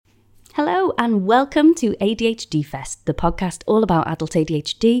Hello and welcome to ADHD Fest, the podcast all about adult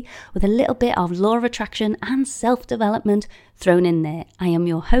ADHD with a little bit of law of attraction and self-development thrown in there. I am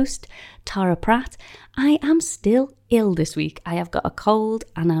your host, Tara Pratt. I am still ill this week. I have got a cold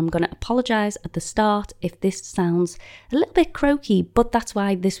and I'm going to apologise at the start if this sounds a little bit croaky, but that's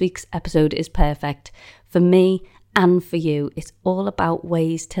why this week's episode is perfect for me and for you. It's all about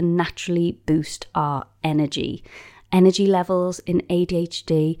ways to naturally boost our energy levels in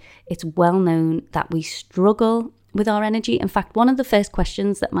ADHD. It's well known that we struggle with our energy. In fact, one of the first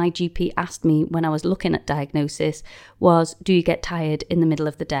questions that my GP asked me when I was looking at diagnosis was, do you get tired in the middle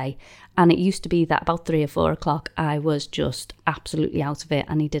of the day? And it used to be that about 3 or 4 o'clock, I was just absolutely out of it.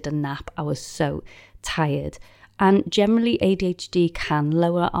 I needed a nap. I was so tired. And generally ADHD can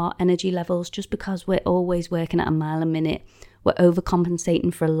lower our energy levels just because we're always working at a mile a minute. We're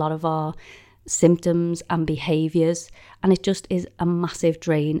overcompensating for a lot of our symptoms and behaviours, and it just is a massive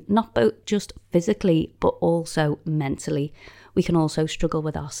drain, not just physically but also mentally. We can also struggle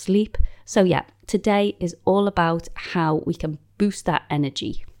with our sleep. So yeah, today is all about how we can boost that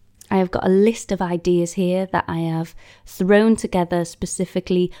energy. I have got a list of ideas here that I have thrown together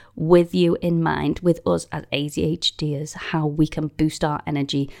specifically with you in mind, with us as ADHDers, how we can boost our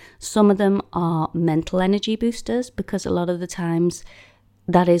energy. Some of them are mental energy boosters because a lot of the times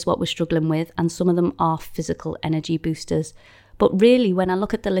that is what we're struggling with, and some of them are physical energy boosters. But really, when I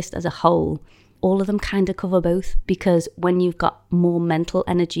look at the list as a whole, all of them kind of cover both, because when you've got more mental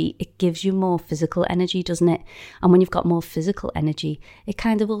energy, it gives you more physical energy, doesn't it? And when you've got more physical energy, it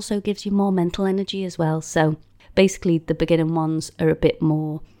kind of also gives you more mental energy as well. So basically, the beginning ones are a bit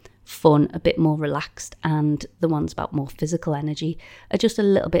more fun, a bit more relaxed, and the ones about more physical energy are just a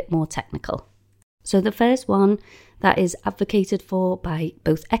little bit more technical. So the first one that is advocated for by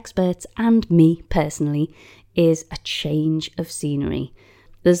both experts and me personally is a change of scenery.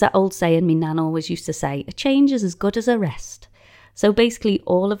 There's that old saying my nan always used to say, a change is as good as a rest. So basically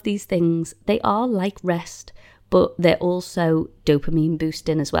all of these things, they are like rest, but they're also dopamine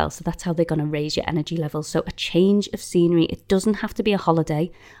boosting as well. So that's how they're going to raise your energy levels. So a change of scenery, it doesn't have to be a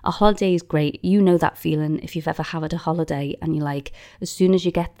holiday. A holiday is great. You know that feeling if you've ever had a holiday and you're like, as soon as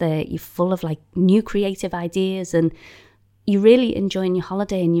you get there, you're full of like new creative ideas and you're really enjoying your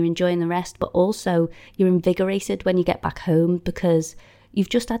holiday and you're enjoying the rest, but also you're invigorated when you get back home because you've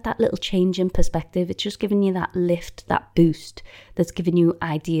just had that little change in perspective. It's just giving you that lift, that boost that's giving you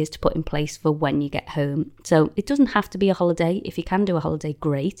ideas to put in place for when you get home. So it doesn't have to be a holiday. If you can do a holiday,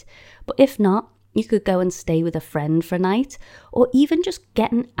 great. But if not, you could go and stay with a friend for a night, or even just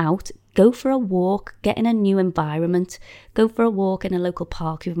getting out, go for a walk, get in a new environment, go for a walk in a local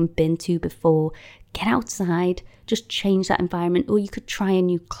park you haven't been to before, get outside, just change that environment. Or you could try a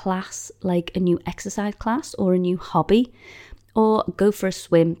new class, like a new exercise class or a new hobby. Or go for a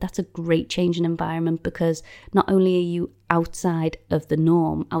swim. That's a great change in environment because not only are you outside of the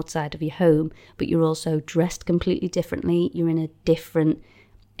norm, outside of your home, but you're also dressed completely differently. You're in a different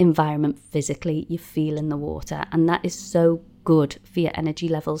environment physically. You feel in the water, and that is so good for your energy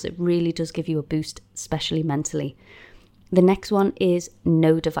levels. It really does give you a boost, especially mentally. The next one is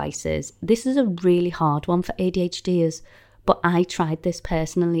no devices. This is a really hard one for ADHDers, but I tried this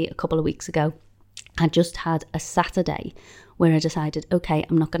personally a couple of weeks ago. I just had a Saturday where I decided, okay,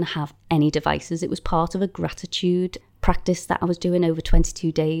 I'm not going to have any devices. It was part of a gratitude practice that I was doing over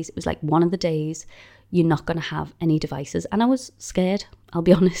 22 days. It was like one of the days you're not going to have any devices. And I was scared, I'll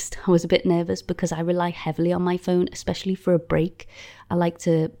be honest. I was a bit nervous because I rely heavily on my phone, especially for a break. I like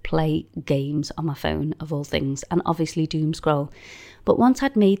to play games on my phone, of all things, and obviously doom scroll. But once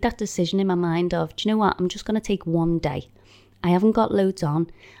I'd made that decision in my mind of, do you know what, I'm just going to take one day. I haven't got loads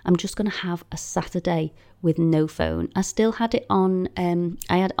on. I'm just going to have a Saturday with no phone. I still had it on,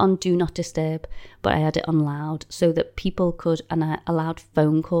 I had it on Do Not Disturb, but I had it on loud so that people could, and I allowed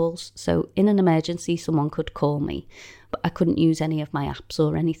phone calls. So in an emergency, someone could call me, but I couldn't use any of my apps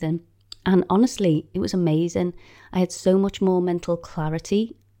or anything. And honestly, it was amazing. I had so much more mental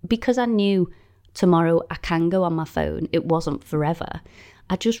clarity because I knew tomorrow I can go on my phone. It wasn't forever.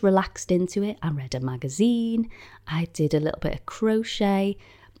 I just relaxed into it. I read a magazine. I did a little bit of crochet.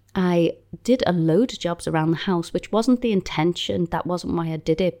 I did a load of jobs around the house, which wasn't the intention. That wasn't why I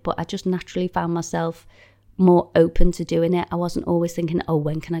did it, but I just naturally found myself more open to doing it. I wasn't always thinking, oh,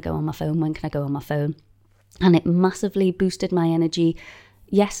 when can I go on my phone? When can I go on my phone? And it massively boosted my energy.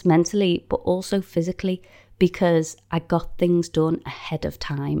 Yes, mentally, but also physically, because I got things done ahead of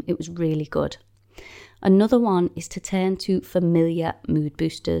time. It was really good. Another one is to turn to familiar mood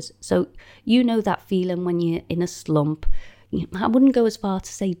boosters. So you know that feeling when you're in a slump. I wouldn't go as far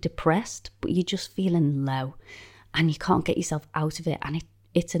to say depressed, but you're just feeling low and you can't get yourself out of it. And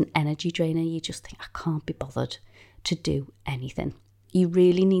it's an energy drainer. You just think, I can't be bothered to do anything. You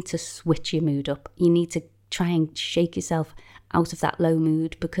really need to switch your mood up. You need to try and shake yourself out of that low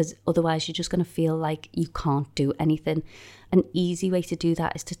mood, because otherwise you're just going to feel like you can't do anything. An easy way to do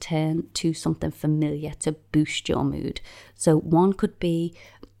that is to turn to something familiar to boost your mood. So one could be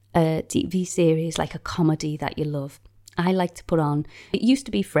a TV series, like a comedy that you love. I like to put on, it used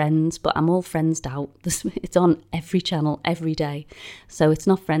to be Friends, but I'm all Friendsed out. It's on every channel every day. So it's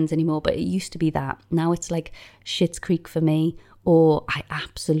not Friends anymore, but it used to be that. Now it's like Schitt's Creek for me, or I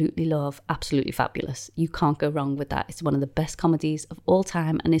absolutely love Absolutely Fabulous. You can't go wrong with that. It's one of the best comedies of all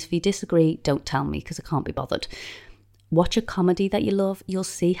time. And if you disagree, don't tell me, because I can't be bothered. Watch a comedy that you love. You'll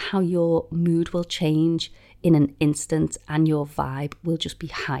see how your mood will change in an instant and your vibe will just be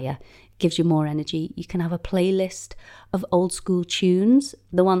higher. It gives you more energy. You can have a playlist of old school tunes,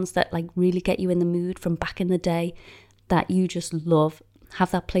 the ones that like really get you in the mood from back in the day that you just love.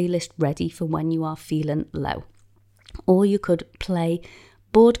 Have that playlist ready for when you are feeling low. Or you could play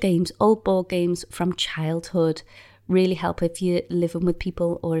board games, old board games from childhood. Really help if you're living with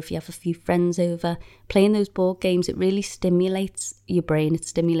people or if you have a few friends over. Playing those board games, it really stimulates your brain. It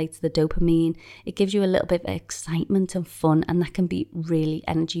stimulates the dopamine. It gives you a little bit of excitement and fun, and that can be really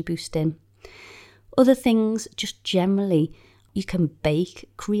energy boosting. Other things, just generally, you can bake.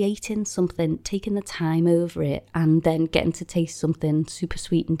 Creating something, taking the time over it, and then getting to taste something super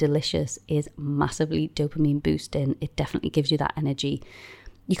sweet and delicious is massively dopamine boosting. It definitely gives you that energy.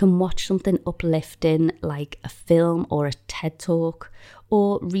 You can watch something uplifting like a film or a TED talk,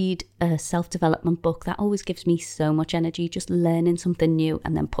 or read a self-development book. That always gives me so much energy, just learning something new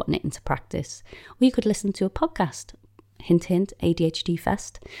and then putting it into practice. Or you could listen to a podcast. Hint, hint, ADHD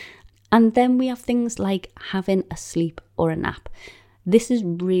Fest. And then we have things like having a sleep or a nap. This is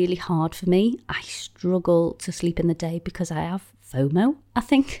really hard for me. I struggle to sleep in the day because I have FOMO, I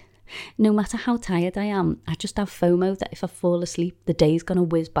think. No matter how tired I am, I just have FOMO that if I fall asleep, the day's going to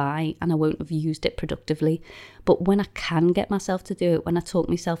whiz by and I won't have used it productively. But when I can get myself to do it, when I talk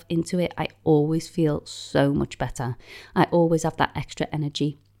myself into it, I always feel so much better. I always have that extra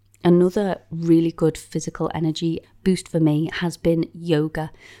energy. Another really good physical energy boost for me has been yoga,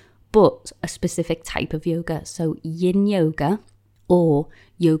 but a specific type of yoga. So yin yoga or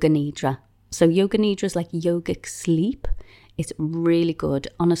yoga nidra. So yoga nidra is like yogic sleep. It's really good.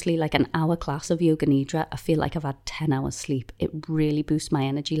 Honestly, like an hour class of yoga nidra, I feel like I've had 10 hours sleep. It really boosts my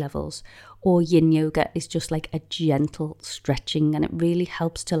energy levels. Or yin yoga is just like a gentle stretching, and it really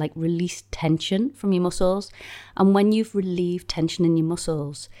helps to like release tension from your muscles. And when you've relieved tension in your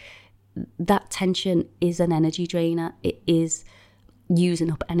muscles, that tension is an energy drainer. It is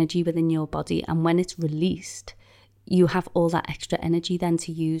using up energy within your body, and when it's released, you have all that extra energy then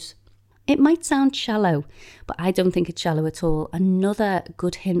to use. It might sound shallow, but I don't think it's shallow at all. Another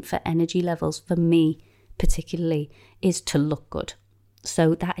good hint for energy levels for me particularly is to look good.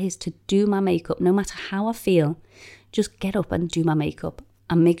 So that is to do my makeup. No matter how I feel, just get up and do my makeup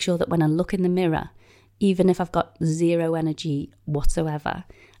and make sure that when I look in the mirror, even if I've got zero energy whatsoever,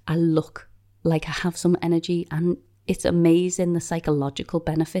 I look like I have some energy. And it's amazing the psychological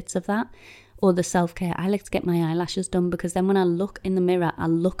benefits of that. Or the self-care. I like to get my eyelashes done because then when I look in the mirror, I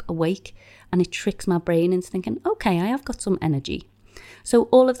look awake and it tricks my brain into thinking, okay, I have got some energy. So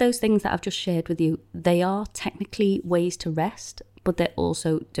all of those things that I've just shared with you, they are technically ways to rest, but they're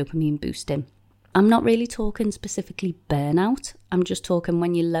also dopamine boosting. I'm not really talking specifically burnout. I'm just talking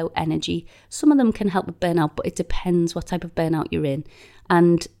when you're low energy. Some of them can help with burnout, but it depends what type of burnout you're in.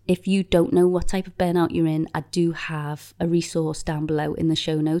 And if you don't know what type of burnout you're in, I do have a resource down below in the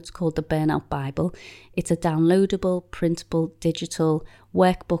show notes called the Burnout Bible. It's a downloadable, printable, digital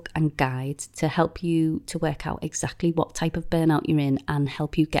workbook and guide to help you to work out exactly what type of burnout you're in and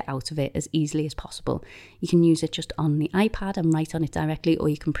help you get out of it as easily as possible. You can use it just on the iPad and write on it directly, or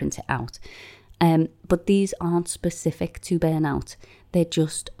you can print it out. But these aren't specific to burnout. They're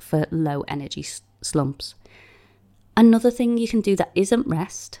just for low energy slumps. Another thing you can do that isn't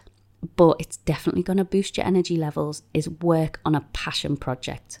rest, but it's definitely going to boost your energy levels, is work on a passion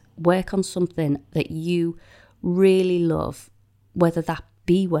project. Work on something that you really love, whether that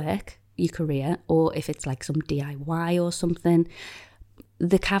be work, your career, or if it's like some DIY or something.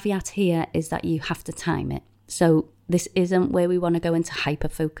 The caveat here is that you have to time it. So this isn't where we want to go into hyper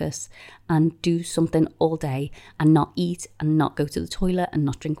focus and do something all day and not eat and not go to the toilet and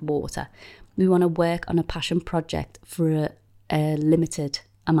not drink water. We want to work on a passion project for a limited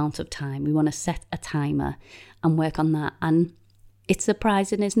amount of time. We want to set a timer and work on that. And it's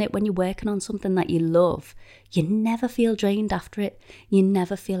surprising, isn't it? When you're working on something that you love, you never feel drained after it. You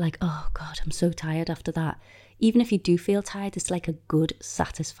never feel like, oh God, I'm so tired after that. even if you do feel tired, it's like a good,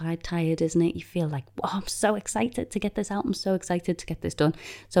 satisfied tired, isn't it? You feel like, wow, I'm so excited to get this out. I'm so excited to get this done.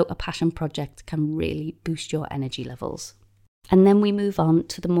 So a passion project can really boost your energy levels. And then we move on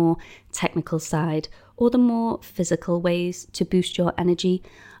to the more technical side, or the more physical ways to boost your energy.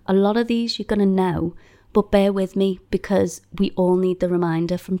 A lot of these you're going to know, but bear with me because we all need the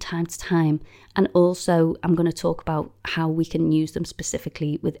reminder from time to time. And also I'm going to talk about how we can use them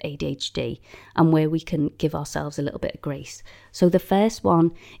specifically with ADHD and where we can give ourselves a little bit of grace. So the first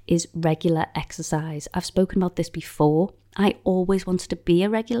one is regular exercise. I've spoken about this before. I always wanted to be a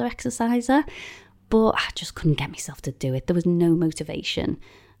regular exerciser, but I just couldn't get myself to do it. There was no motivation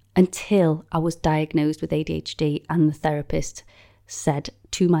until I was diagnosed with ADHD and the therapist said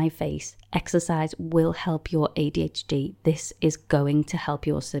to my face, exercise will help your ADHD. This is going to help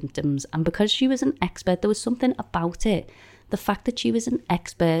your symptoms. And because she was an expert, there was something about it. The fact that she was an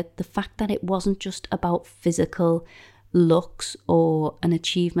expert, the fact that it wasn't just about physical looks or an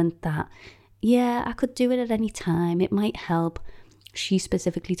achievement that, yeah, I could do it at any time, it might help. She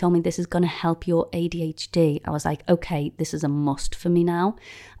specifically told me this is going to help your ADHD. I was like, okay, this is a must for me now.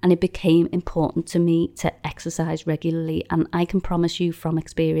 And it became important to me to exercise regularly. And I can promise you from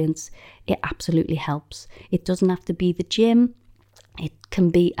experience, it absolutely helps. It doesn't have to be the gym. It can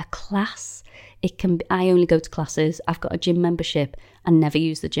be a class. It can be, I only go to classes. I've got a gym membership and never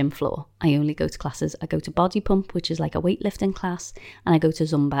use the gym floor. I only go to classes. I go to body pump, which is like a weightlifting class, and I go to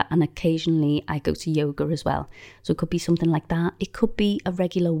Zumba, and occasionally I go to yoga as well. So it could be something like that. It could be a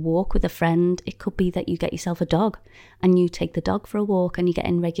regular walk with a friend. It could be that you get yourself a dog and you take the dog for a walk and you get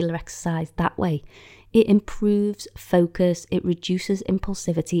in regular exercise that way. It improves focus, it reduces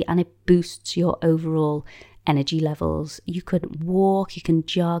impulsivity, and it boosts your overall energy levels. You could walk, you can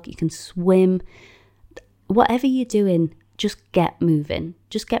jog, you can swim, whatever you're doing, just get moving.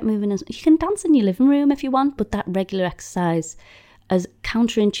 Just get moving. You can dance in your living room if you want, but that regular exercise, as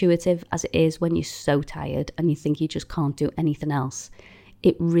counterintuitive as it is when you're so tired and you think you just can't do anything else,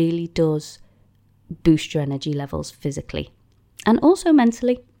 it really does boost your energy levels physically and also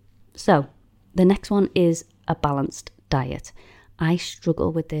mentally. So the next one is a balanced diet. I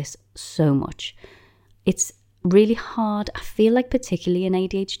struggle with this so much. It's really hard, I feel like, particularly in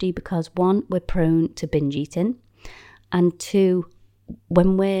ADHD, because one, we're prone to binge eating, and two,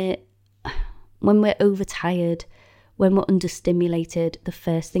 when we're overtired, when we're understimulated, the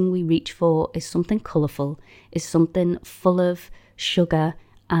first thing we reach for is something colourful, is something full of sugar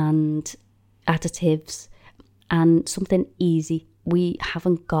and additives and something easy. We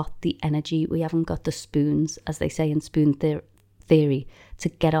haven't got the energy, we haven't got the spoons, as they say in spoon theory, to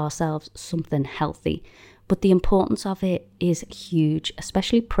get ourselves something healthy. But the importance of it is huge,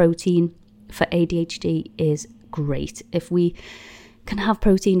 especially protein for ADHD is great. If we can have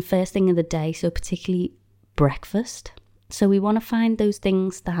protein first thing in the day, so particularly breakfast. So we want to find those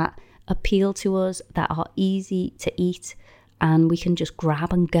things that appeal to us, that are easy to eat and we can just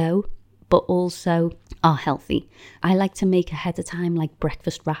grab and go, but also are healthy. I like to make ahead of time like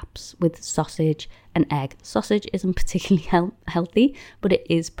breakfast wraps with sausage and egg. Sausage isn't particularly healthy, but it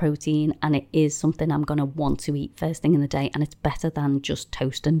is protein and it is something I'm going to want to eat first thing in the day, and it's better than just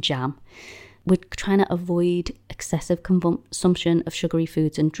toast and jam. We're trying to avoid excessive consumption of sugary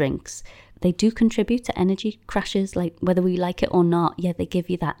foods and drinks. They do contribute to energy crashes, like whether we like it or not. Yeah, they give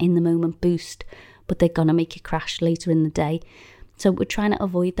you that in the moment boost, but they're going to make you crash later in the day. So we're trying to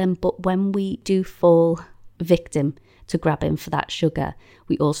avoid them. But when we do fall victim to grabbing for that sugar,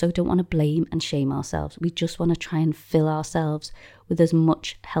 we also don't want to blame and shame ourselves. We just want to try and fill ourselves with as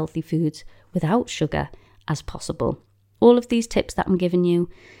much healthy foods without sugar as possible. All of these tips that I'm giving you,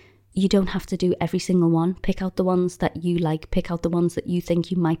 you don't have to do every single one. Pick out the ones that you like, pick out the ones that you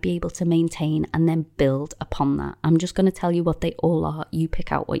think you might be able to maintain, and then build upon that. I'm just going to tell you what they all are. You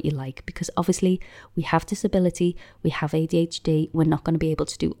pick out what you like, because obviously we have disability, we have ADHD, we're not going to be able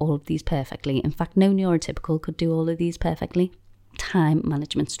to do all of these perfectly. In fact, no neurotypical could do all of these perfectly. Time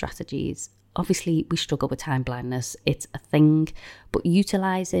management strategies. Obviously, we struggle with time blindness. It's a thing, but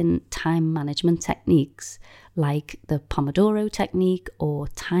utilizing time management techniques like the Pomodoro technique or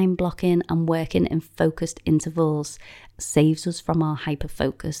time blocking and working in focused intervals saves us from our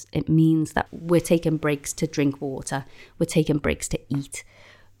hyperfocus. It means that we're taking breaks to drink water, we're taking breaks to eat.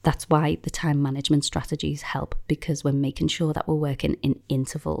 That's why the time management strategies help, because we're making sure that we're working in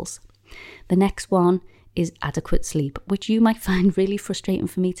intervals. The next one is adequate sleep, which you might find really frustrating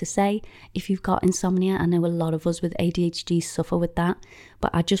for me to say if you've got insomnia. I know a lot of us with ADHD suffer with that,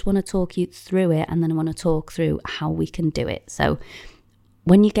 but I just want to talk you through it, and then I want to talk through how we can do it. So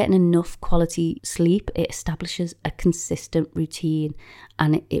when you're getting enough quality sleep, it establishes a consistent routine,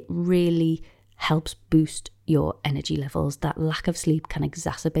 and it really helps boost your energy levels. That lack of sleep can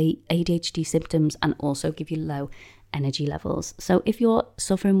exacerbate ADHD symptoms and also give you low energy levels. So if you're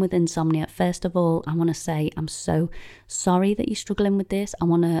suffering with insomnia, first of all, I want to say I'm so sorry that you're struggling with this. I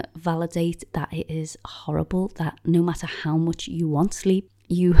want to validate that it is horrible, that no matter how much you want sleep,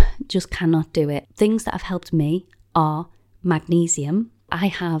 you just cannot do it. Things that have helped me are magnesium. I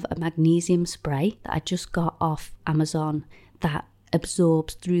have a magnesium spray that I just got off Amazon that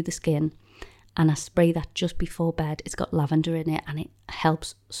absorbs through the skin, and I spray that just before bed. It's got lavender in it and it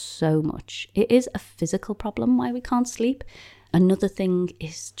helps so much. It is a physical problem why we can't sleep. Another thing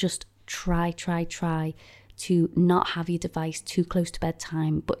is just try to not have your device too close to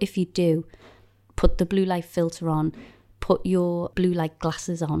bedtime. But if you do, put the blue light filter on, put your blue light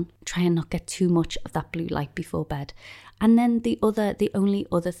glasses on, try and not get too much of that blue light before bed. And then the only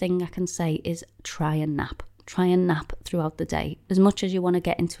other thing I can say is try and nap. Try and nap throughout the day. As much as you want to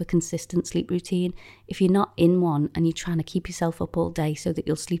get into a consistent sleep routine, if you're not in one and you're trying to keep yourself up all day so that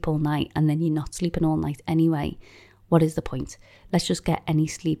you'll sleep all night and then you're not sleeping all night anyway, what is the point? Let's just get any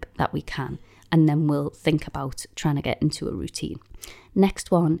sleep that we can, and then we'll think about trying to get into a routine.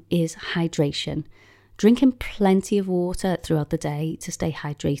 Next one is hydration. Drinking plenty of water throughout the day to stay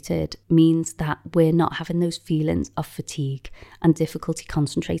hydrated means that we're not having those feelings of fatigue and difficulty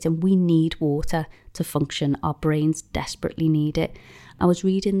concentrating. We need water to function. Our brains desperately need it. I was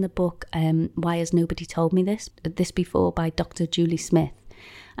reading the book, Why Has Nobody Told Me This before, by Dr. Julie Smith.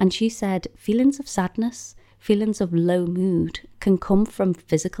 And she said feelings of sadness, feelings of low mood can come from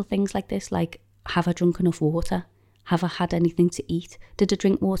physical things like this, like have I drunk enough water? Have I had anything to eat? Did I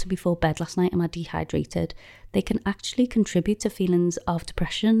drink water before bed last night? Am I dehydrated? They can actually contribute to feelings of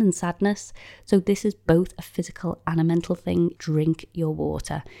depression and sadness. So this is both a physical and a mental thing. Drink your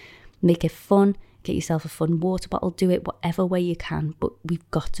water. Make it fun. Get yourself a fun water bottle. Do it whatever way you can, but we've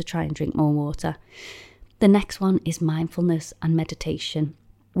got to try and drink more water. The next one is mindfulness and meditation.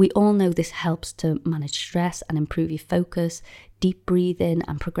 We all know this helps to manage stress and improve your focus. Deep breathing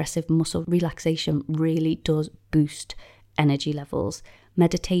and progressive muscle relaxation really does boost energy levels.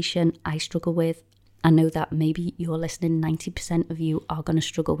 Meditation, I struggle with. I know that maybe you're listening, 90% of you are going to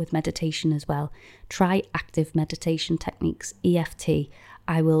struggle with meditation as well. Try active meditation techniques, EFT.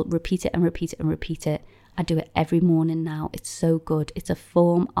 I will repeat it and repeat it and repeat it. I do it every morning now. It's so good. It's a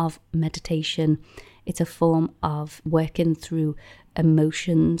form of meditation. It's a form of working through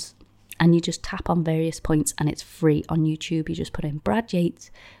emotions, and you just tap on various points and it's free on YouTube. You just put in Brad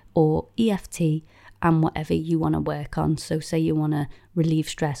Yates or EFT and whatever you want to work on. So say you want to relieve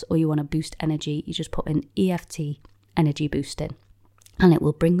stress or you want to boost energy, you just put in EFT, energy boosting, and it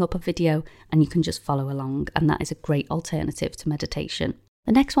will bring up a video and you can just follow along, and that is a great alternative to meditation.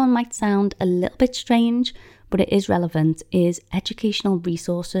 The next one might sound a little bit strange, but it is relevant, is educational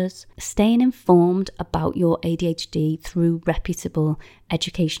resources. Staying informed about your ADHD through reputable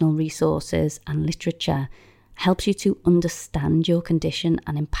educational resources and literature helps you to understand your condition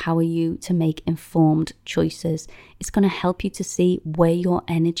and empower you to make informed choices. It's going to help you to see where your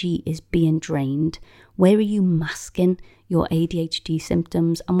energy is being drained. Where are you masking your ADHD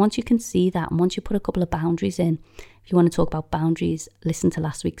symptoms? And once you can see that, and once you put a couple of boundaries in, if you want to talk about boundaries, listen to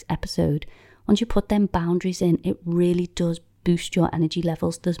last week's episode. Once you put them boundaries in, it really does boost your energy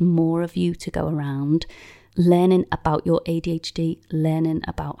levels. There's more of you to go around. Learning about your ADHD, learning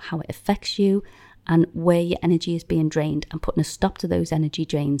about how it affects you and where your energy is being drained, and putting a stop to those energy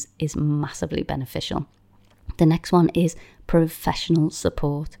drains is massively beneficial. The next one is professional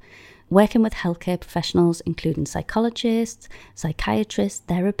support. Working with healthcare professionals, including psychologists, psychiatrists,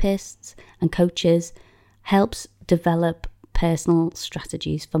 therapists, and coaches, helps develop personal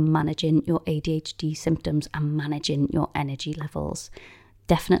strategies for managing your ADHD symptoms and managing your energy levels.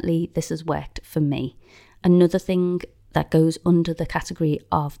 Definitely, this has worked for me. Another thing that goes under the category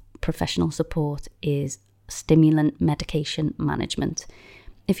of professional support is stimulant medication management.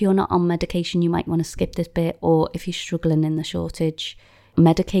 If you're not on medication, you might want to skip this bit, or if you're struggling in the shortage,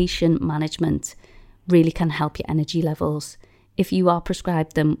 medication management really can help your energy levels. If you are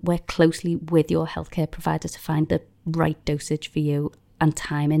prescribed them, work closely with your healthcare provider to find the right dosage for you and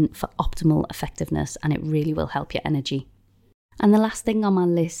timing for optimal effectiveness, and it really will help your energy. And the last thing on my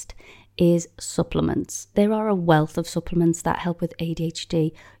list is supplements. There are a wealth of supplements that help with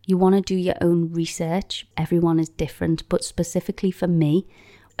ADHD. You want to do your own research. Everyone is different, but specifically for me,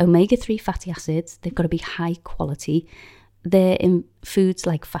 omega-3 fatty acids, they've got to be high quality. They're in foods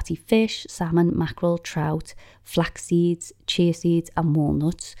like fatty fish, salmon, mackerel, trout, flax seeds, chia seeds, and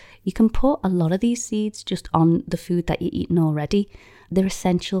walnuts. You can put a lot of these seeds just on the food that you're eating already. they're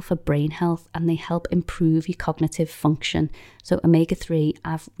essential for brain health and they help improve your cognitive function. So omega-3,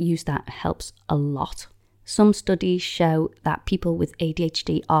 I've used that, helps a lot. Some studies show that people with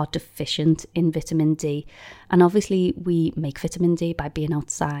ADHD are deficient in vitamin D. And obviously we make vitamin D by being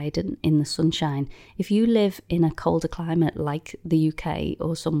outside and in the sunshine. If you live in a colder climate like the UK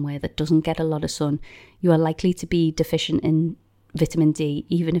or somewhere that doesn't get a lot of sun, you are likely to be deficient in vitamin D,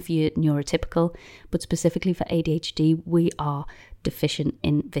 even if you're neurotypical. But specifically for ADHD, we are deficient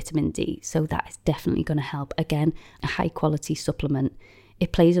in vitamin D. So that is definitely going to help. Again, a high quality supplement.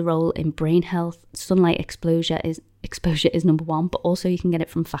 It plays a role in brain health. Sunlight exposure is number one, but also you can get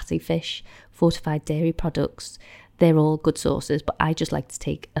it from fatty fish, fortified dairy products. They're all good sources, but I just like to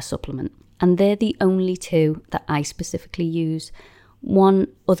take a supplement. And they're the only two that I specifically use. One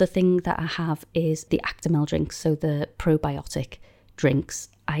other thing that I have is the Actimel drinks, so the probiotic drinks.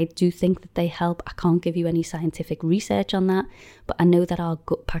 I do think that they help. I can't give you any scientific research on that, but I know that our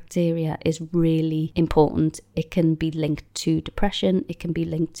gut bacteria is really important. It can be linked to depression. It can be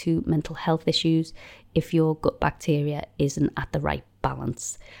linked to mental health issues if your gut bacteria isn't at the right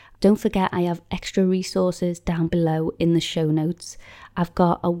balance. Don't forget, I have extra resources down below in the show notes. I've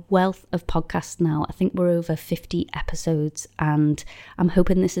got a wealth of podcasts now. I think we're over 50 episodes and I'm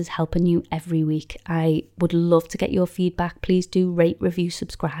hoping this is helping you every week. I would love to get your feedback. Please do rate, review,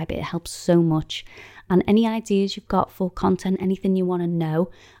 subscribe. It helps so much. And any ideas you've got for content, anything you want to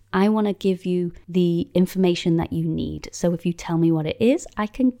know, I want to give you the information that you need. So if you tell me what it is, I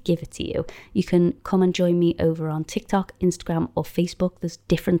can give it to you. You can come and join me over on TikTok, Instagram, or Facebook. There's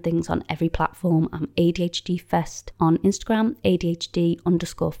different things on every platform. I'm ADHD Fest on Instagram,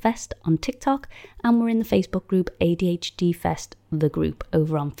 ADHD_Fest on TikTok, and we're in the Facebook group ADHD Fest, the group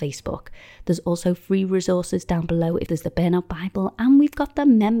over on Facebook. There's also free resources down below. If there's the Burnout Bible, and we've got the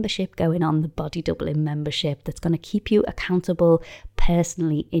membership going on, the Body Doubling membership that's going to keep you accountable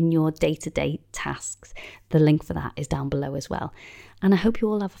personally in your day-to-day tasks. The link for that is down below as well. And I hope you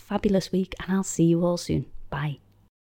all have a fabulous week and I'll see you all soon. Bye.